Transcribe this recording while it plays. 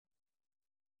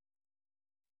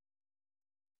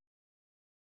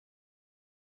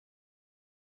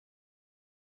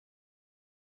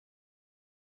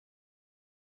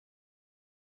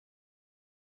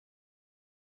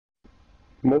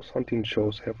Most hunting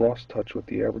shows have lost touch with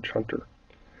the average hunter.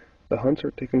 The hunts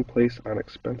are taking place on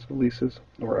expensive leases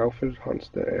or outfitted hunts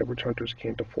that average hunters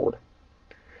can't afford.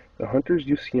 The hunters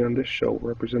you see on this show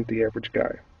represent the average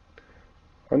guy.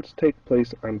 Hunts take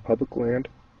place on public land,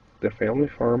 the family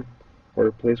farm, or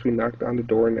a place we knocked on the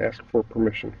door and asked for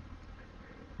permission.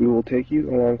 We will take you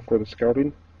along for the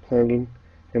scouting, planning,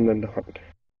 and then the hunt.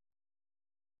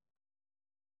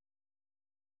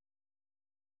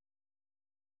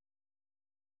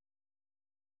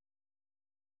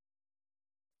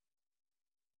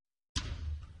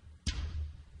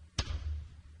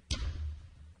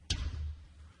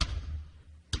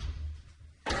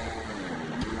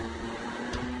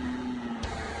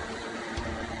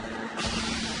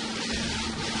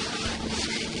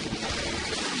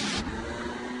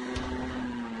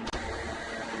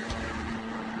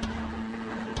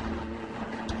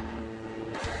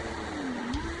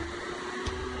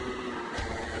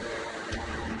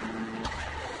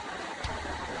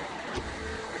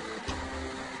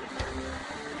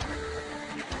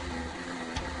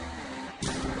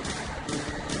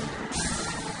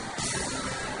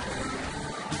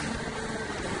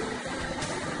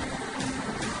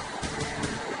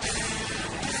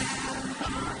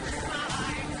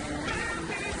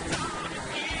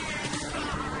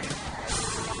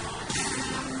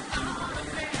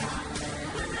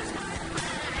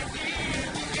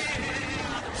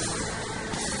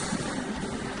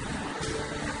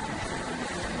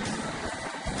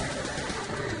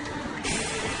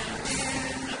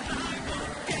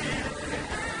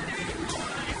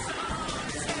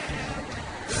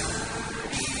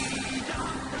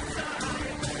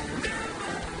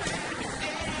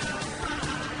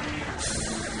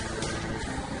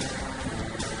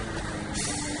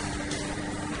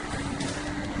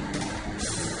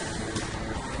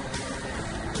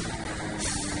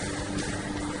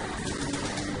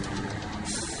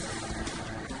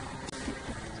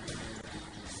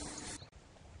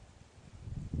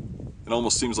 It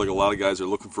almost seems like a lot of guys are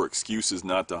looking for excuses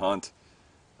not to hunt.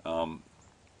 You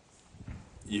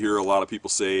hear a lot of people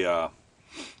say,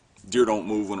 deer don't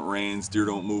move when it rains, deer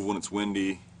don't move when it's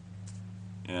windy.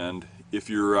 And if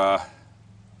you're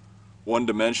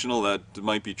one-dimensional, that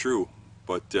might be true.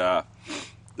 But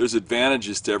there's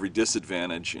advantages to every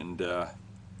disadvantage. And the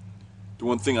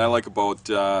one thing I like about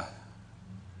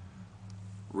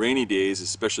rainy days,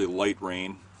 especially light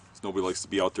rain, because nobody likes to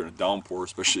be out there in a downpour,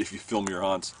 especially if you film your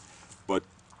hunts. But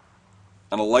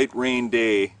on a light rain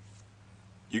day,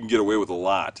 you can get away with a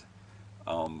lot.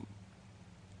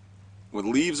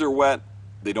 When leaves are wet,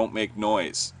 they don't make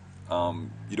noise.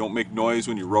 You don't make noise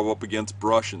when you rub up against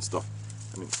brush and stuff.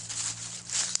 I mean,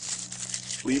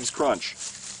 leaves crunch.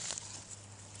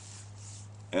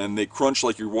 And they crunch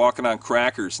like you're walking on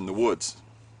crackers in the woods.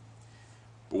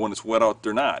 But when it's wet out,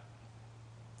 they're not.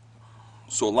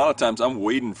 So a lot of times I'm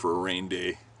waiting for a rain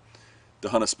day to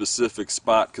hunt a specific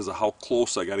spot because of how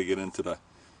close I got to get into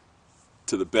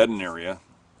the bedding area,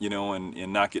 you know,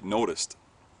 and not get noticed.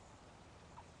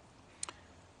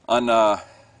 On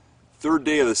third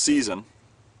day of the season,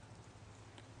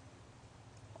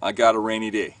 I got a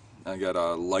rainy day. I got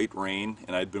a light rain,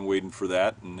 and I'd been waiting for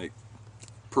that, and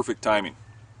perfect timing.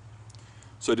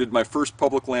 So I did my first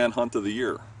public land hunt of the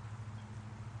year.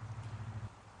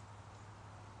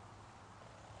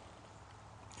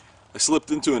 I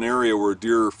slipped into an area where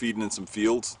deer are feeding in some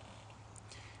fields,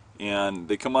 and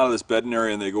they come out of this bedding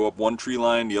area and they go up one tree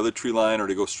line, the other tree line, or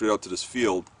they go straight out to this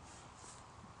field.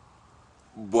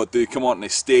 But they come out and they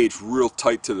stage real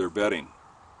tight to their bedding.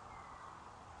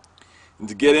 And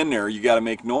to get in there, you got to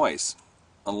make noise,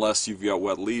 unless you've got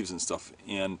wet leaves and stuff.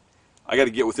 And I got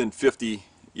to get within 50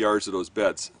 yards of those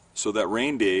beds. So that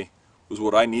rain day was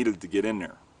what I needed to get in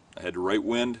there. I had the right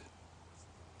wind,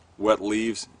 wet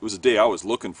leaves. It was a day I was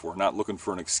looking for, not looking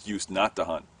for an excuse not to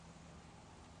hunt.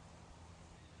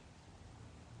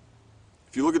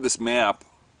 If you look at this map,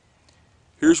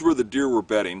 here's where the deer were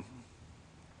bedding,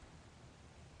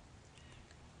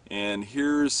 and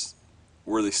here's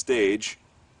where they stage,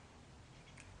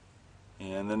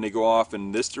 and then they go off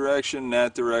in this direction,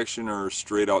 that direction, or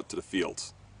straight out to the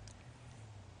fields.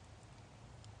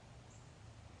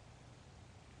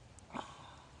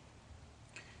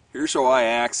 Here's how I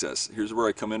access. Here's where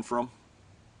I come in from.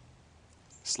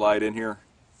 Slide in here,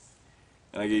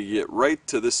 and I get right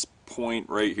to this point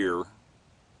right here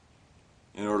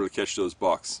in order to catch those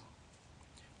bucks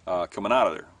coming out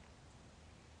of there.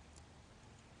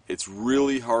 It's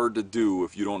really hard to do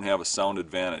if you don't have a sound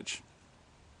advantage,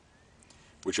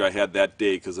 which I had that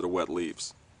day because of the wet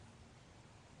leaves.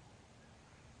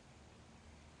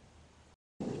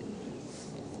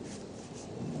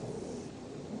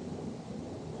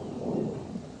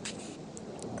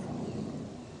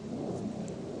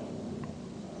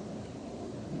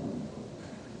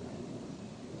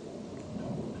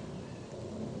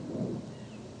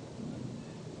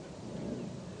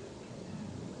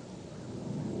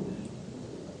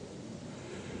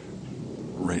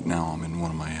 Right now I'm in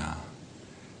one of my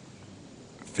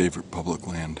favorite public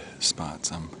land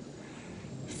spots. I'm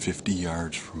 50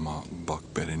 yards from a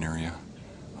buck bedding area,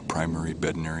 a primary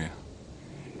bedding area,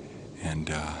 and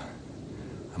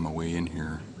on my way in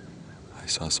here I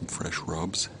saw some fresh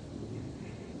rubs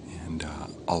and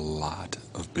a lot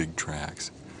of big tracks.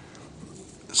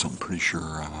 So I'm pretty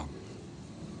sure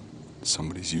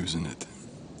somebody's using it.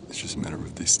 It's just a matter of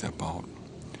if they step out.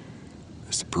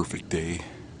 It's the perfect day.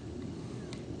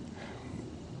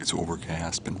 It's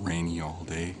overcast, been rainy all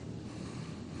day,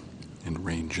 and the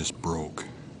rain just broke.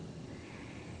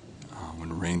 When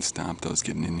the rain stopped, I was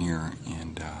getting in here,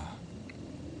 and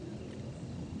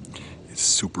it's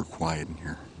super quiet in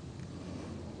here.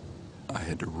 I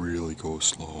had to really go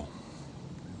slow.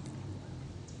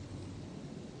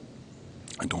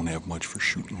 I don't have much for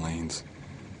shooting lanes.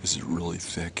 This is really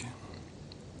thick,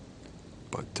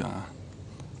 but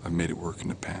I've made it work in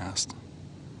the past.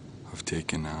 I've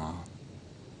taken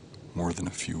more than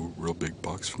a few real big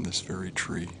bucks from this very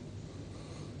tree.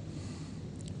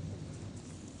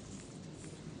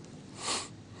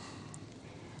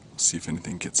 We'll see if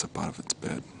anything gets up out of its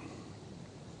bed.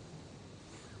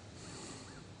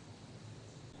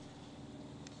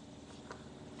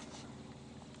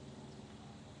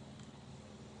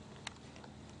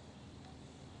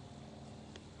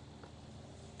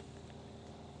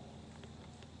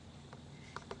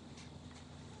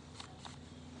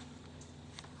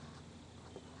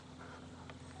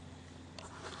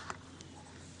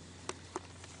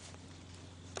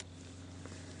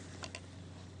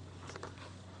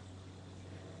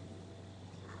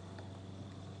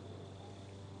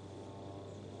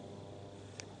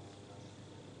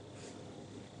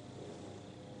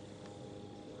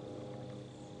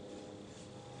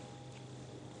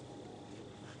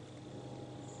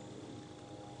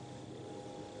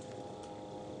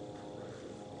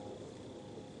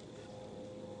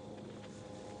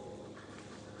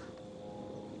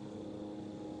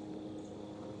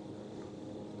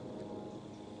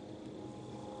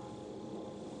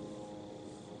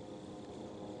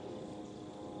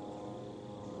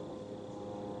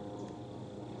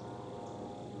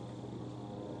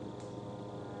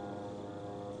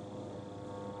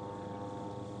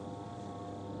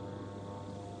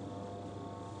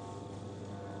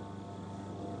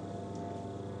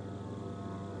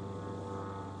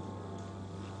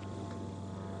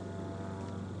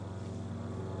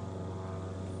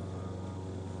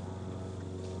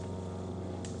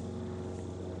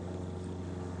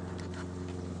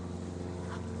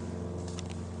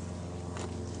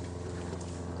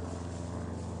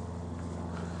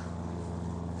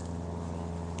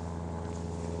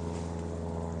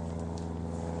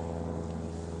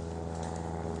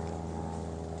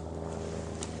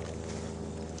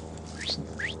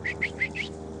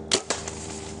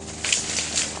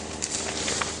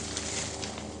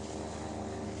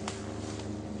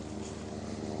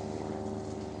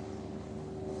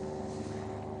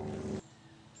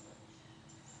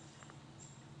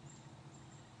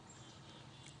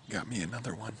 Got me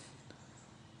another one.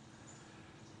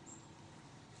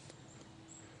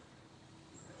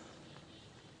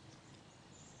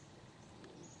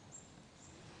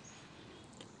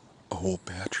 A whole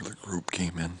bachelor group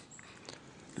came in.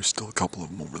 There's still a couple of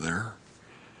them over there.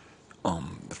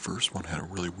 The first one had a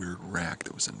really weird rack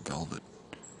that was in velvet.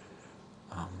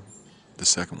 The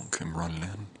second one came running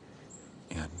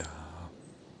in and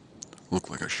looked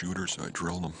like a shooter, so I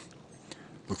drilled him.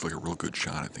 Looked like a real good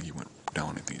shot. I think he went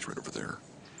down. I think he's right over there.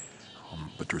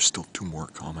 But there's still two more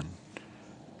coming.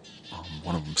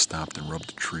 One of them stopped and rubbed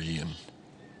the tree, and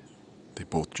they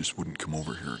both just wouldn't come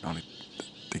over here. Now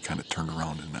they kind of turned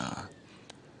around and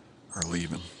are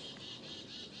leaving.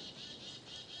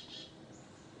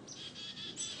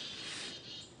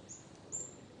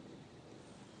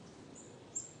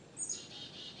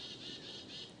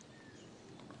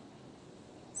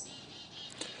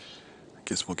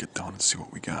 I guess we'll get down and see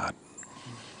what we got.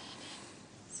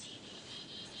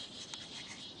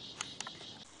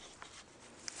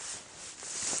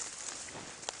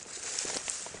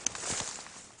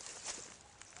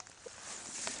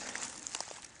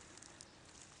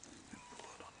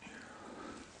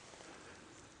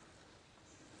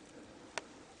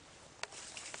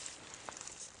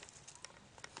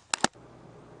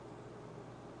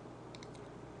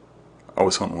 I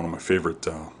was hunting one of my favorite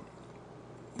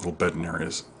little bedding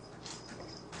areas.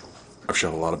 I've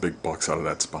shot a lot of big bucks out of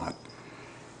that spot.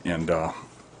 And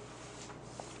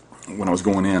when I was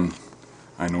going in,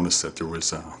 I noticed that there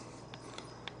was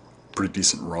pretty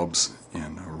decent rubs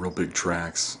and real big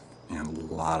tracks and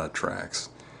a lot of tracks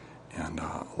and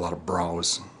a lot of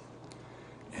browse.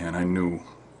 And I knew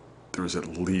there was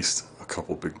at least a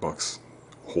couple big bucks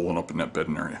holing up in that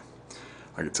bedding area.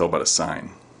 I could tell by the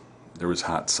sign. There was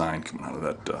hot sign coming out of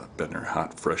that bedding area,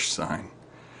 hot, fresh sign.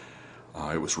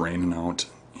 It was raining out,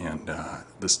 and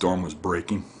the storm was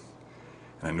breaking,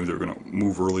 and I knew they were going to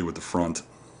move early with the front.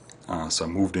 So I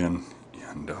moved in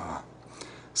and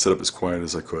set up as quiet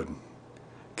as I could.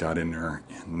 Got in there,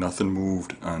 and nothing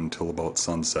moved until about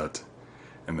sunset.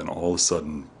 And then all of a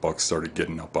sudden, bucks started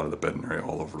getting up out of the bedding area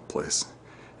all over the place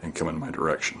and coming my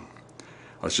direction.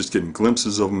 I was just getting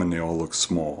glimpses of them, and they all looked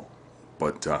small.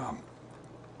 But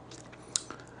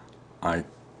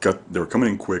they were coming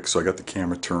in quick, so I got the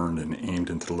camera turned and aimed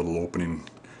into the little opening,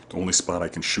 the only spot I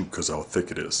can shoot because of how thick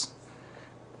it is.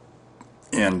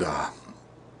 And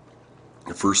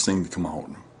the first thing to come out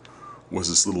was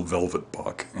this little velvet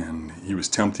buck, and he was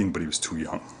tempting, but he was too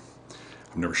young.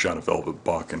 I've never shot a velvet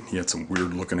buck, and he had some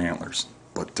weird looking antlers.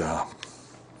 But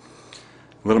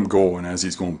let him go, and as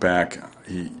he's going back,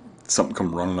 something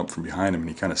come running up from behind him, and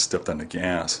he kind of stepped on the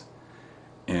gas,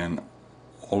 and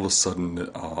all of a sudden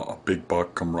a big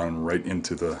buck come running right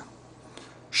into the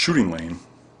shooting lane,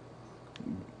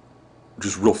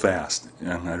 just real fast,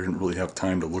 and I didn't really have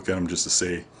time to look at him just to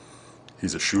say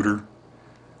he's a shooter,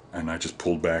 and I just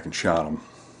pulled back and shot him.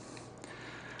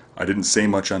 I didn't say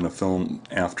much on the film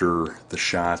after the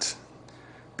shot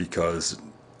because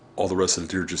all the rest of the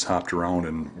deer just hopped around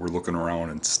and were looking around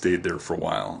and stayed there for a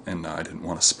while, and I didn't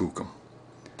want to spook them.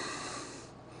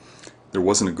 There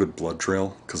wasn't a good blood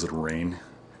trail because of the rain,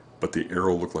 but the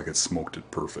arrow looked like it smoked it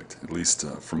perfect, at least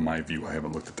from my view. I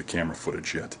haven't looked at the camera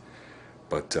footage yet,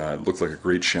 but it looked like a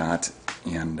great shot,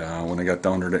 and when I got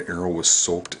down there, the arrow was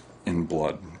soaked in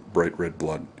blood, bright red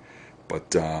blood,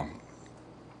 but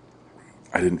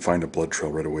I didn't find a blood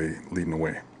trail right away leading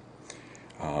away,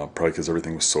 probably because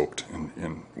everything was soaked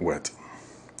and wet.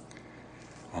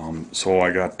 So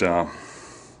I got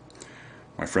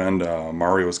my friend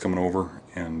Mario is coming over,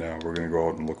 and we're going to go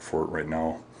out and look for it right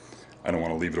now. I don't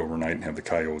want to leave it overnight and have the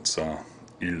coyotes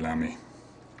eat it on me.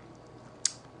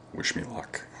 Wish me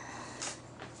luck.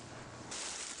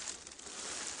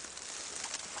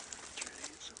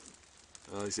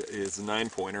 It's a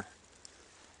 9-pointer.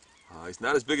 He's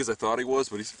not as big as I thought he was,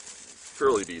 but he's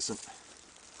fairly decent.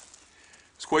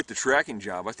 It's quite the tracking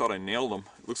job. I thought I nailed him.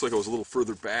 It looks like I was a little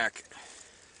further back.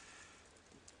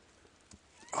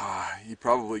 He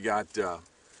probably got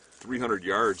 300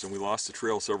 yards, and we lost the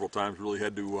trail several times. Really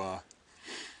had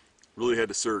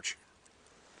to search.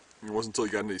 It wasn't until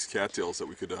he got into these cattails that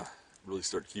we could really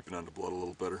start keeping on the blood a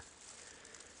little better.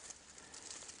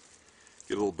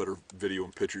 Get a little better video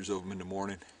and pictures of him in the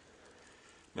morning.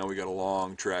 Now we got a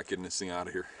long track getting this thing out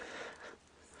of here.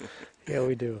 Yeah,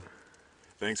 we do.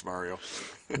 Thanks, Mario.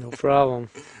 No problem.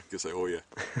 Guess I owe you.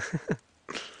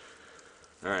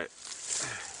 All right.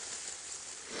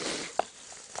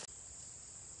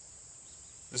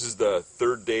 This is the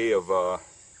third day of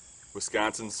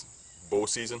Wisconsin's bow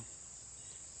season.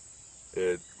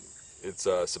 It's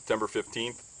September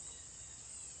 15th.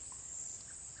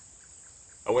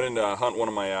 I went in to hunt one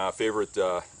of my favorite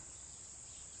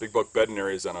big buck bedding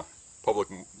areas on a public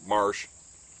marsh,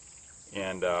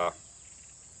 and on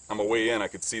my way in I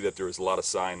could see that there was a lot of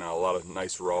sign, a lot of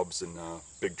nice rubs and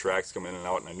big tracks coming in and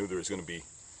out, and I knew there was going to be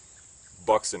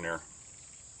bucks in there.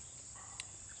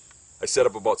 I set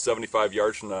up about 75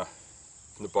 yards from the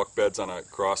buck beds on a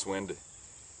crosswind,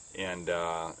 and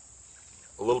a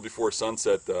little before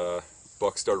sunset the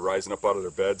bucks started rising up out of their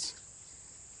beds,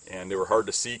 and they were hard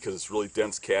to see because it's really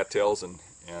dense cattails and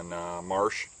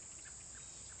marsh,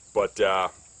 but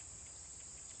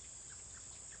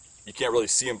you can't really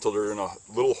see them till they're in a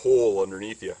little hole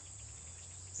underneath you,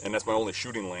 and that's my only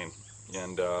shooting lane.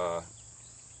 And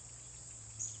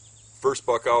first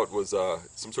buck out was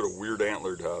some sort of weird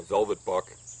antlered velvet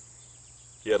buck.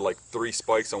 He had like 3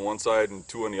 spikes on one side and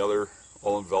 2 on the other,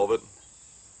 all in velvet,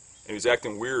 and he was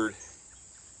acting weird.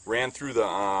 Ran through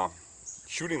the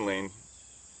shooting lane,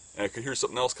 and I could hear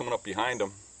something else coming up behind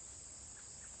him,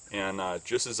 and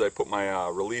just as I put my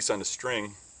release on the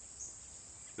string,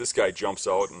 this guy jumps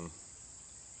out, and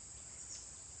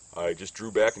I just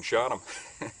drew back and shot him.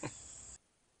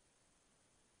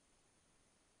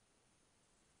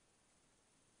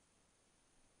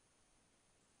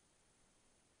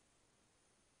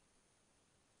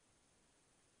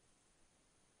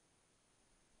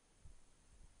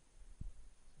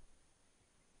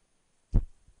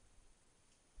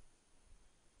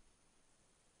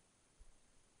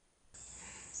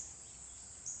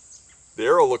 The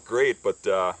arrow looked great, but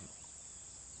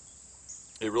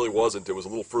it really wasn't. It was a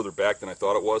little further back than I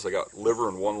thought it was. I got liver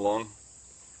in one lung,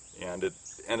 and it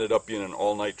ended up being an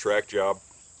all-night track job.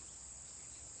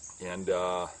 And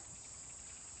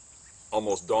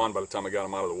almost dawn by the time I got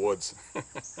them out of the woods.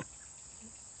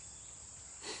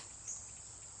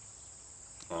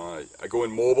 I go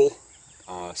in mobile,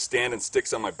 stand in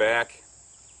sticks on my back,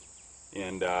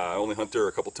 and I only hunt there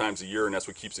a couple times a year, and that's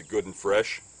what keeps it good and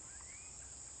fresh.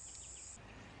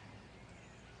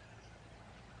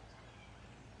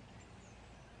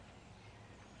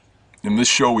 In this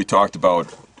show, we talked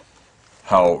about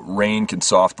how rain can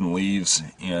soften leaves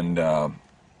and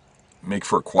make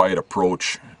for a quiet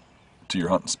approach to your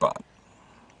hunting spot.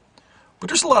 But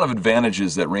there's a lot of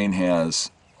advantages that rain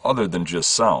has other than just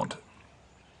sound.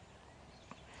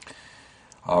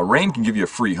 Rain can give you a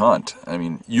free hunt. I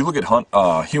mean, you look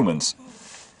at humans,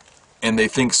 and they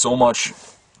think so much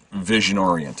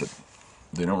vision-oriented.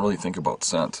 They don't really think about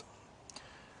scent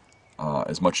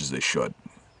as much as they should.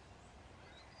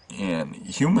 And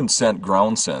human scent,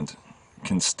 ground scent,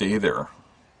 can stay there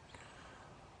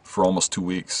for almost 2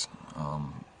 weeks.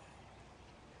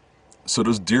 So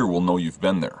those deer will know you've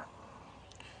been there.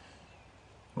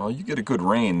 Well, you get a good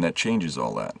rain, that changes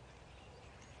all that.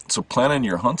 So planning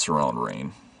your hunts around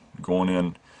rain, going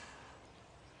in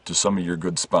to some of your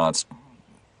good spots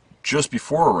just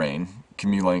before rain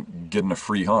can be like getting a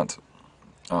free hunt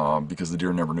because the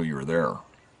deer never knew you were there.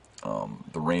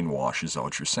 The rain washes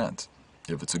out your scent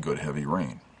if it's a good heavy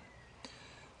rain.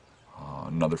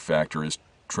 Another factor is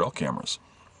trail cameras.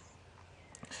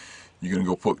 You're going to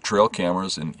go put trail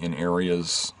cameras in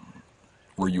areas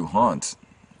where you hunt,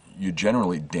 you're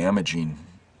generally damaging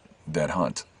that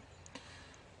hunt.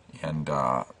 And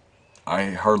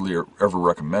I hardly ever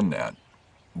recommend that.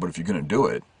 But if you're going to do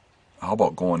it, how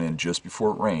about going in just before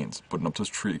it rains, putting up those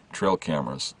trail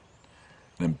cameras,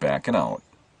 and then backing out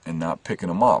and not picking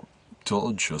them up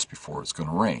till just before it's going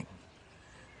to rain.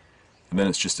 And then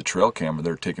it's just a trail camera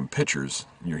there taking pictures,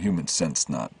 your human scent's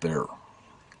not there.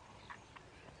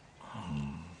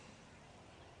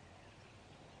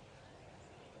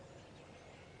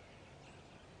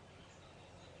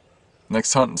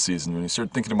 Next hunting season, when you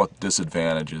start thinking about the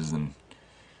disadvantages and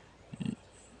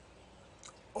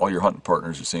all your hunting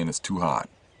partners are saying it's too hot,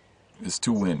 it's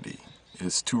too windy,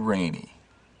 it's too rainy,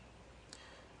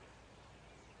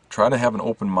 try to have an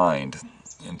open mind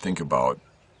and think about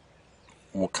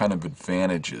what kind of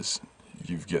advantages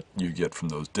you get from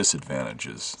those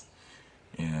disadvantages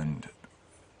and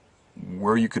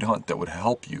where you could hunt that would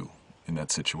help you in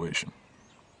that situation.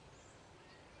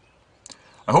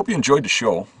 I hope you enjoyed the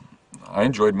show. I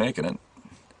enjoyed making it.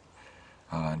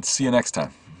 And see you next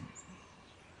time.